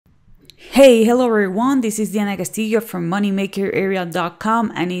Hey, hello everyone, this is Diana Castillo from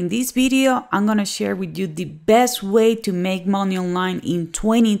moneymakerarea.com, and in this video I'm gonna share with you the best way to make money online in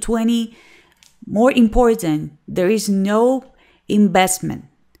 2020. More important, there is no investment,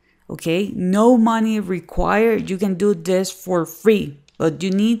 okay? No money required. You can do this for free, but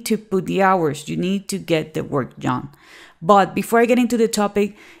you need to put the hours, you need to get the work done. But before I get into the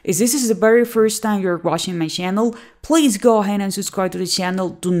topic, if this is the very first time you're watching my channel, please go ahead and subscribe to the channel.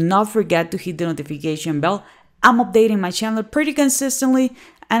 Do not forget to hit the notification bell. I'm updating my channel pretty consistently,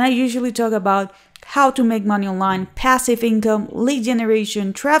 and I usually talk about how to make money online, passive income, lead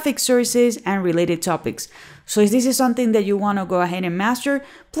generation, traffic sources, and related topics. So if this is something that you want to go ahead and master,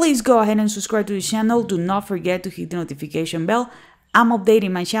 please go ahead and subscribe to the channel. Do not forget to hit the notification bell. I'm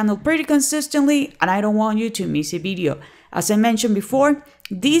updating my channel pretty consistently, and I don't want you to miss a video. As I mentioned before,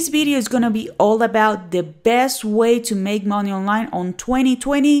 this video is going to be all about the best way to make money online on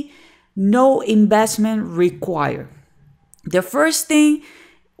 2020, no investment required. The first thing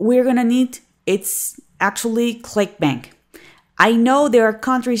we're going to need, it's actually ClickBank. I know there are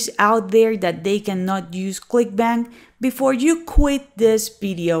countries out there that they cannot use ClickBank. Before you quit this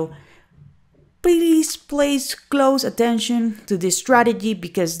video, please close attention to this strategy,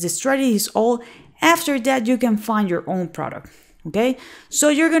 because the strategy is all. After that, you can find your own product. Okay, so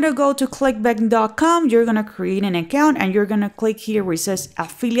you're gonna go to clickbank.com, you're gonna create an account, and you're gonna click here where it says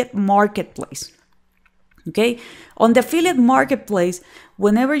affiliate marketplace. Okay, on the affiliate marketplace,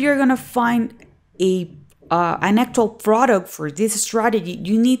 whenever you're gonna find an actual product for this strategy,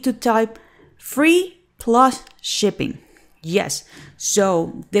 you need to type free plus shipping. Yes,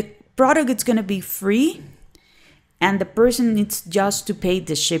 so the product is gonna be free, and the person needs just to pay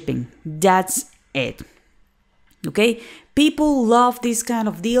the shipping. That's it. Okay, people love these kind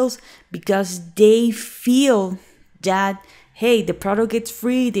of deals because they feel that, hey, the product is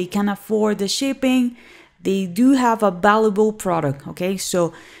free, they can afford the shipping, they do have a valuable product. Okay,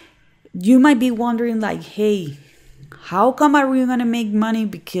 so you might be wondering like, hey, how come are we gonna make money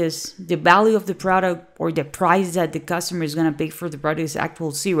because the value of the product or the price that the customer is gonna pay for the product is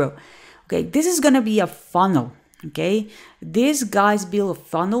actual zero? Okay, this is gonna be a funnel. Okay, these guys build a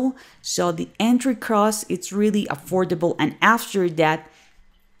funnel, so the entry cost, it's really affordable, and after that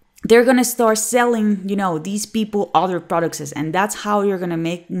they're gonna start selling, you know, these people other products, and that's how you're gonna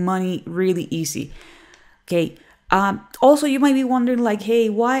make money really easy. Okay, also you might be wondering like, hey,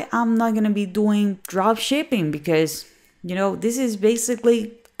 why I'm not gonna be doing drop shipping, because you know this is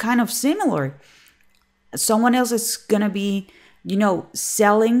basically kind of similar. Someone else is gonna be, you know,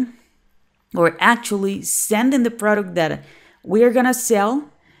 selling or actually sending the product that we're gonna sell,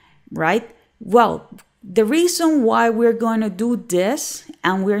 right? Well, the reason why we're going to do this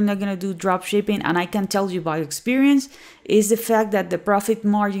and we're not going to do drop shipping, and I can tell you by experience, is the fact that the profit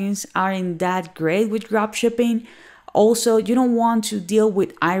margins aren't that great with drop shipping. Also, you don't want to deal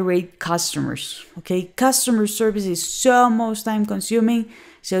with irate customers. Okay, customer service is so much time consuming.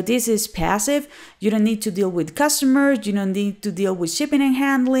 So this is passive. You don't need to deal with customers. You don't need to deal with shipping and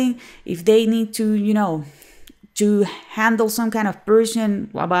handling. If they need to, you know, to handle some kind of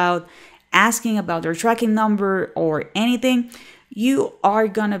person about asking about their tracking number or anything, you are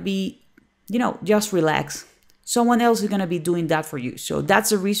gonna be, you know, just relax. Someone else is gonna be doing that for you. So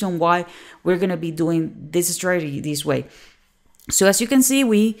that's the reason why we're gonna be doing this strategy this way. So as you can see,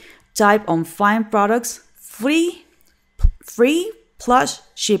 we type on find products, free plus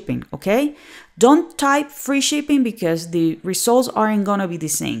shipping. Okay, don't type free shipping because the results aren't gonna be the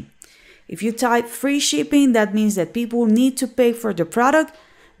same. If you type free shipping, that means that people need to pay for the product,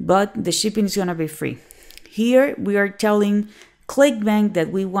 but the shipping is gonna be free. Here we are telling ClickBank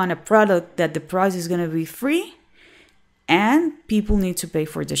that we want a product that the price is gonna be free and people need to pay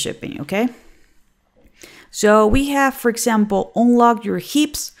for the shipping. Okay, so we have, for example, unlock your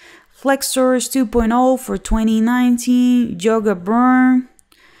hips flexors 2.0 for 2019, yoga burn,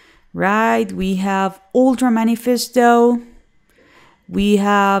 right? We have ultra manifesto, we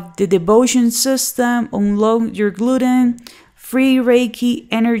have the devotion system, unlock your gluten, free reiki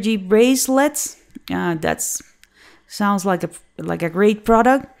energy bracelets. That's sounds like a great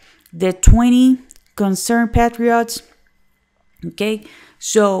product. The 20 concerned patriots. Okay,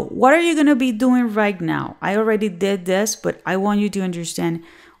 so what are you gonna be doing right now? I already did this, but I want you to understand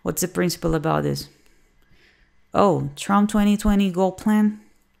what's the principle about this. Oh, Trump 2020 goal plan.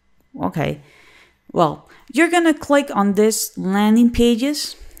 Okay, well, you're gonna click on this landing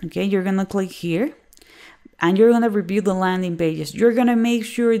pages. Okay, you're gonna click here and you're gonna review the landing pages. You're gonna make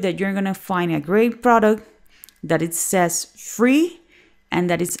sure that you're gonna find a great product, that it says free, and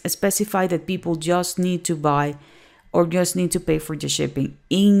that it's specified that people just need to buy or just need to pay for the shipping.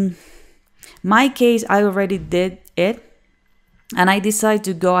 In My case, I already did it, and I decided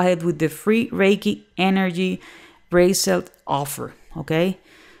to go ahead with the free Reiki energy bracelet offer. Okay,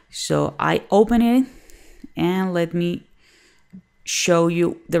 so I open it and let me show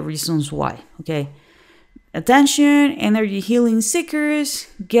you the reasons why. Okay, attention, energy healing seekers,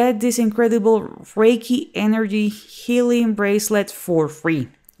 get this incredible Reiki energy healing bracelet for free.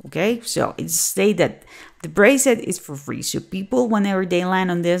 Okay, so it's stated that the bracelet is for free. So people, whenever they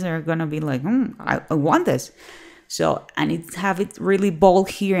land on this, are gonna be like, I want this. So, and it have it really bold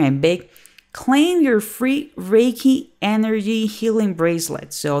here and big. Claim your free Reiki energy healing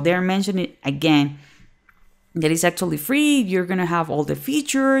bracelet. So they're mentioning again that is actually free. You're gonna have all the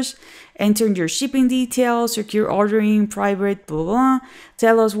features. Enter your shipping details, secure ordering, private, blah, blah, blah.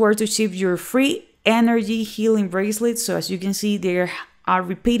 Tell us where to ship your free energy healing bracelet. So as you can see, they are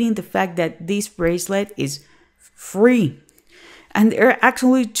repeating the fact that this bracelet is free. And there are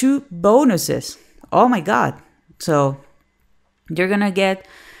actually 2 bonuses. Oh my God. So you're gonna get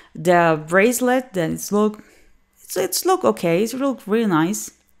the bracelet that it's look okay. It's look really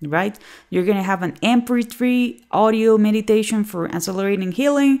nice, right? You're gonna have an MP3 audio meditation for accelerating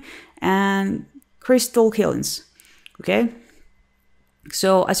healing and crystal healings. Okay.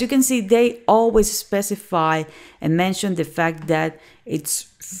 So as you can see, they always specify and mention the fact that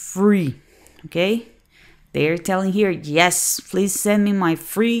it's free. Okay. They're telling here, yes, please send me my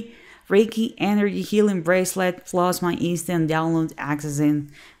free Reiki energy healing bracelet plus my instant download accessing.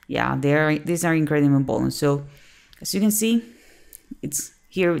 Yeah, these are incredible bonus. So as you can see, it's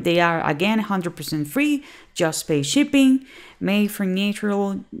here. They are again 100% free. Just pay shipping. Made from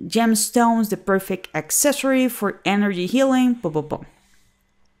natural gemstones, the perfect accessory for energy healing. Blah, blah, blah.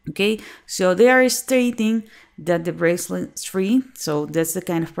 Okay, so they are stating that the bracelet is free. So that's the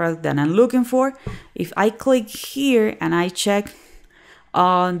kind of product that I'm looking for. If I click here and I check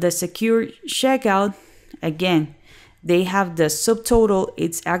on the secure checkout, again, they have the subtotal.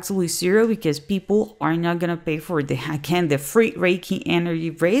 It's actually 0 because people are not gonna pay for the free Reiki energy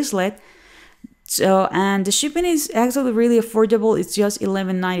bracelet. So, and the shipping is actually really affordable. It's just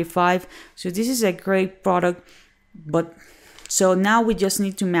 $11.95. So this is a great product. But so now we just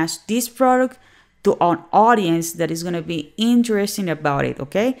need to match this product to an audience that is gonna be interested about it.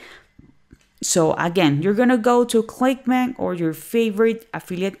 Okay. So again, you're gonna go to ClickBank or your favorite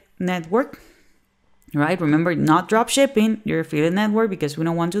affiliate network, right? Remember, not drop shipping, your affiliate network, because we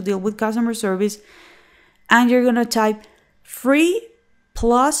don't want to deal with customer service. And you're gonna type free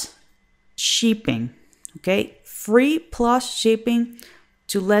plus shipping, okay? Free plus shipping,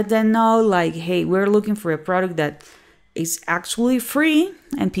 to let them know like, hey, we're looking for a product that is actually free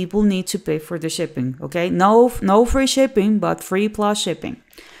and people need to pay for the shipping, okay? No free shipping, but free plus shipping.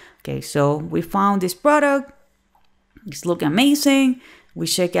 Okay, so we found this product. It's looking amazing. We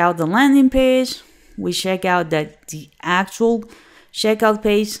check out the landing page. We check out that the actual checkout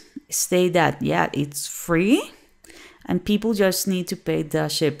page state that, yeah, it's free and people just need to pay the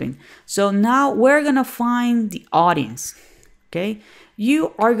shipping. So now we're gonna find the audience. Okay,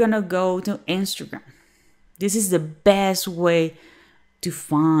 you are gonna go to Instagram. This is the best way to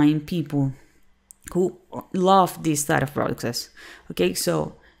find people who love this type of products. Okay,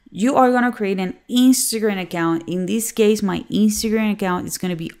 so you are gonna create an Instagram account. In this case, my Instagram account is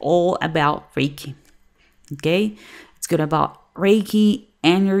gonna be all about Reiki. Okay, it's good about Reiki,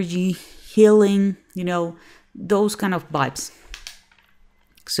 energy, healing, you know, those kind of vibes.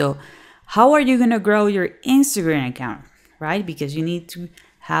 So how are you gonna grow your Instagram account, right? Because you need to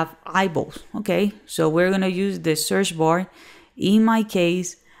have eyeballs. Okay, so we're gonna use the search bar. In my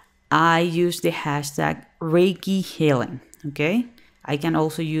case, I use the hashtag Reiki healing. Okay, I can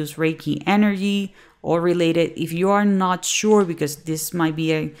also use Reiki energy or related. If you are not sure, because this might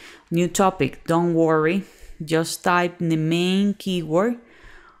be a new topic, don't worry. Just type the main keyword.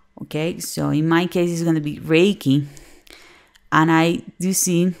 Okay, so in my case, it's going to be Reiki. And I do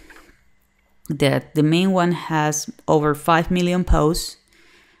see that the main one has over 5 million posts.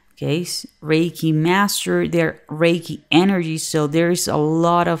 Okay, Reiki master, their Reiki energy. So there's a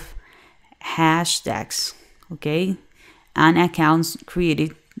lot of hashtags. Okay, and accounts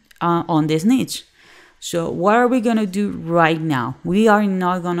created on this niche. So what are we gonna do right now? We are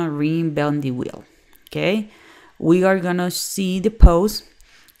not gonna reinvent the wheel. Okay, we are gonna see the post,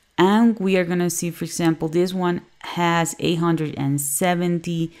 and we are gonna see, for example, this one has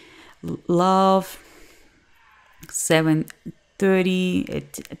 870 love,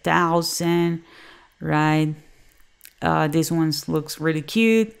 730,000, right? This one looks really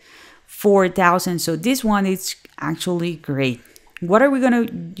cute, 4,000. So this one is actually great. What are we gonna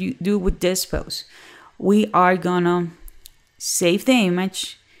do with this post? We are gonna save the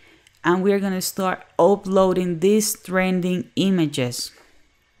image and we're gonna start uploading these trending images,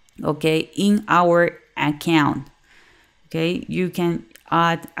 okay, in our account. Okay, you can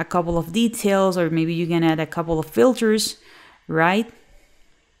add a couple of details, or maybe you can add a couple of filters, right?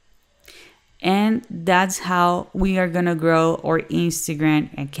 And that's how we are gonna grow our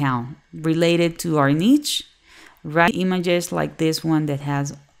Instagram account related to our niche, right? Images like this one that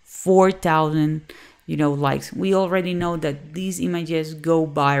has 4,000, likes. We already know that these images go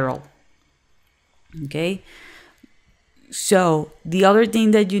viral. Okay. So the other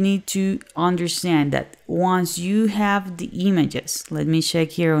thing that you need to understand, that once you have the images, let me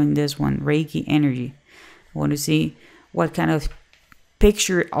check here on this one, Reiki energy. I want to see what kind of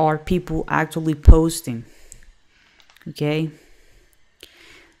picture are people actually posting. Okay.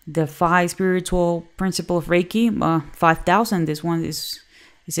 The 5 spiritual principle of Reiki, 5,000. This one is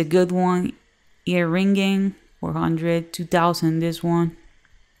a good one. Ear ringing, 400, 2,000. This one.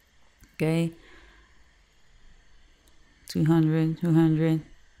 Okay. 200.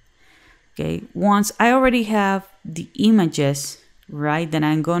 Okay. Once I already have the images, right, then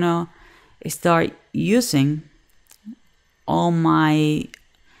I'm gonna start using on my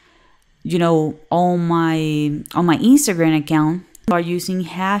Instagram account, start using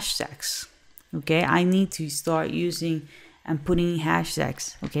hashtags. Okay, I need to start using and putting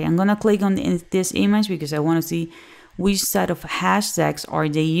hashtags. Okay, I'm gonna click on this image because I want to see which set of hashtags are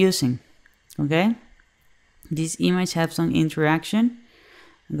they using. Okay, this image have some interaction.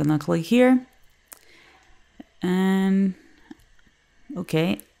 I'm gonna click here, and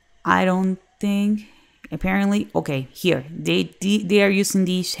okay, I don't think, apparently, okay, here they are using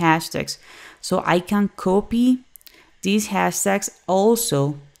these hashtags, so I can copy these hashtags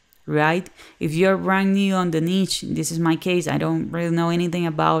also, right? If you're brand new on the niche, this is my case, I don't really know anything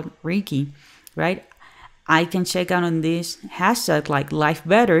about Reiki, right? I can check out on this hashtag like life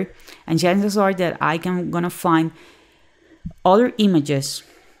better, and chances are that gonna find other images,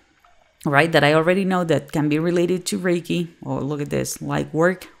 right, that I already know that can be related to Reiki. Oh, look at this, like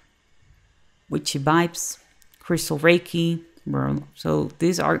work, witchy vibes, crystal Reiki. So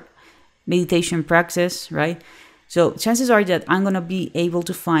these are meditation practice, right? So chances are that I'm gonna be able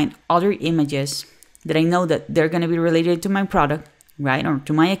to find other images that I know that they're gonna be related to my product, right, or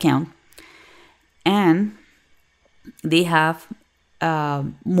to my account, and they have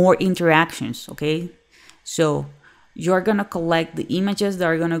more interactions. Okay, so you're gonna collect the images that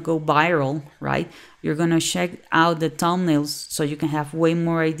are gonna go viral, right? You're gonna check out the thumbnails so you can have way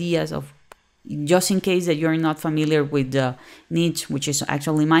more ideas of, just in case that you're not familiar with the niche, which is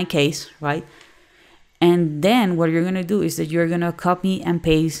actually my case, right? And then what you're gonna do is that you're gonna copy and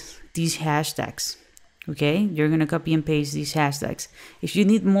paste these hashtags. Okay, you're gonna copy and paste these hashtags. If you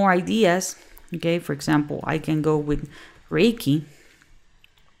need more ideas, okay, for example, I can go with Reiki.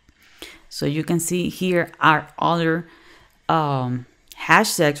 So you can see here are other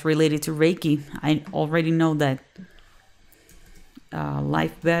hashtags related to Reiki. I already know that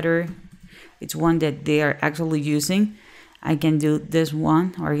life better, it's one that they are actually using. I can do this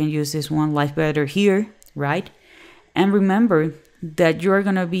one, or I can use this one, life better, here, right? And remember that you're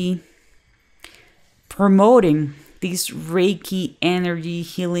gonna be promoting this Reiki energy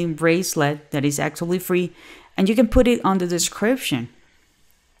healing bracelet that is actually free, and you can put it on the description,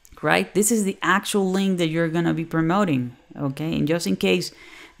 right? This is the actual link that you're gonna be promoting. Okay, and just in case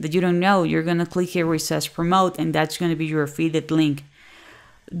that you don't know, you're gonna click here where it says promote, and that's gonna be your affiliate link.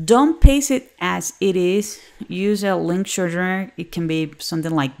 Don't paste it as it is. Use a link shortener. It can be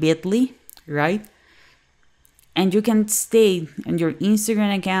something like bit.ly, right? And you can state in your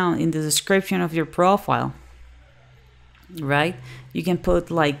Instagram account in the description of your profile, right? You can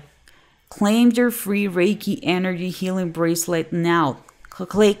put like, claim your free Reiki energy healing bracelet now.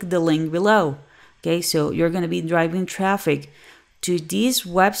 Click the link below. Okay, so you're going to be driving traffic to this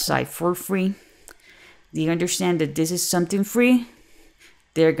website for free. Do you understand that this is something free?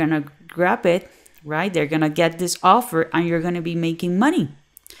 They're going to grab it, right? They're going to get this offer, and you're going to be making money.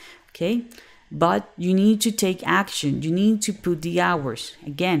 Okay, but you need to take action. You need to put the hours.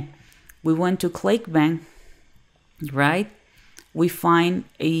 Again, we went to ClickBank, right? We find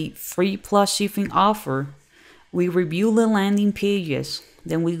a free plus shipping offer. We review the landing pages.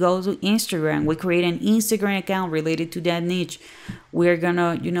 Then we go to Instagram. We create an Instagram account related to that niche. We're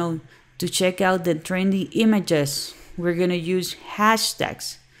gonna, to check out the trendy images. We're gonna use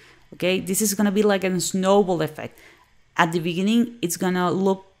hashtags. Okay, this is gonna be like a snowball effect. At the beginning, it's gonna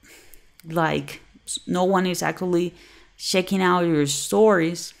look like no one is actually checking out your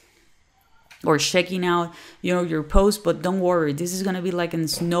stories or checking out, your post, but don't worry, this is gonna be like a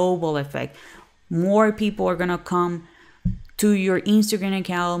snowball effect. More people are gonna come to your Instagram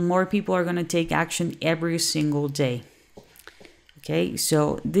account, more people are going to take action every single day. Okay,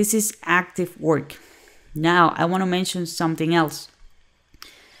 so this is active work. Now, I want to mention something else.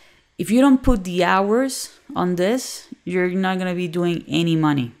 If you don't put the hours on this, you're not going to be doing any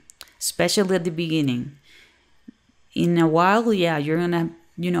money, especially at the beginning. In a while, yeah, you're going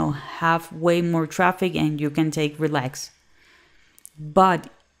to, have way more traffic and you can take relax. But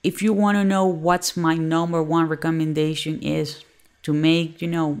if you want to know what's my number one recommendation is to make,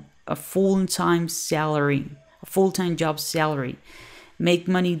 a full-time salary, a full-time job salary, make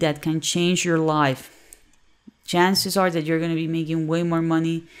money that can change your life. Chances are that you're going to be making way more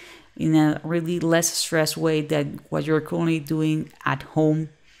money in a really less stress way than what you're currently doing at home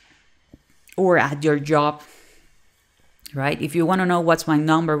or at your job, right? If you want to know what's my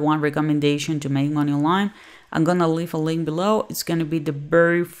number one recommendation to make money online, I'm going to leave a link below. It's going to be the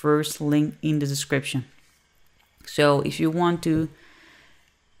very first link in the description. So if you want to,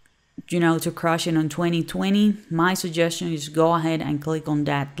 to crush it on 2020, my suggestion is go ahead and click on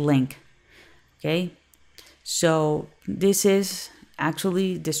that link. Okay. So this is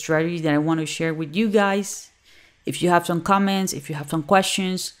actually the strategy that I want to share with you guys. If you have some comments, if you have some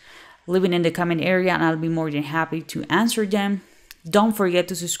questions, leave it in the comment area and I'll be more than happy to answer them. Don't forget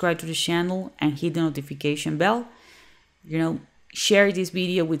to subscribe to the channel and hit the notification bell. Share this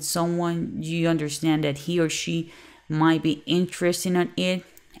video with someone you understand that he or she might be interested in it.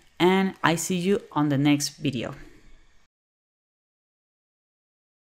 And I see you on the next video.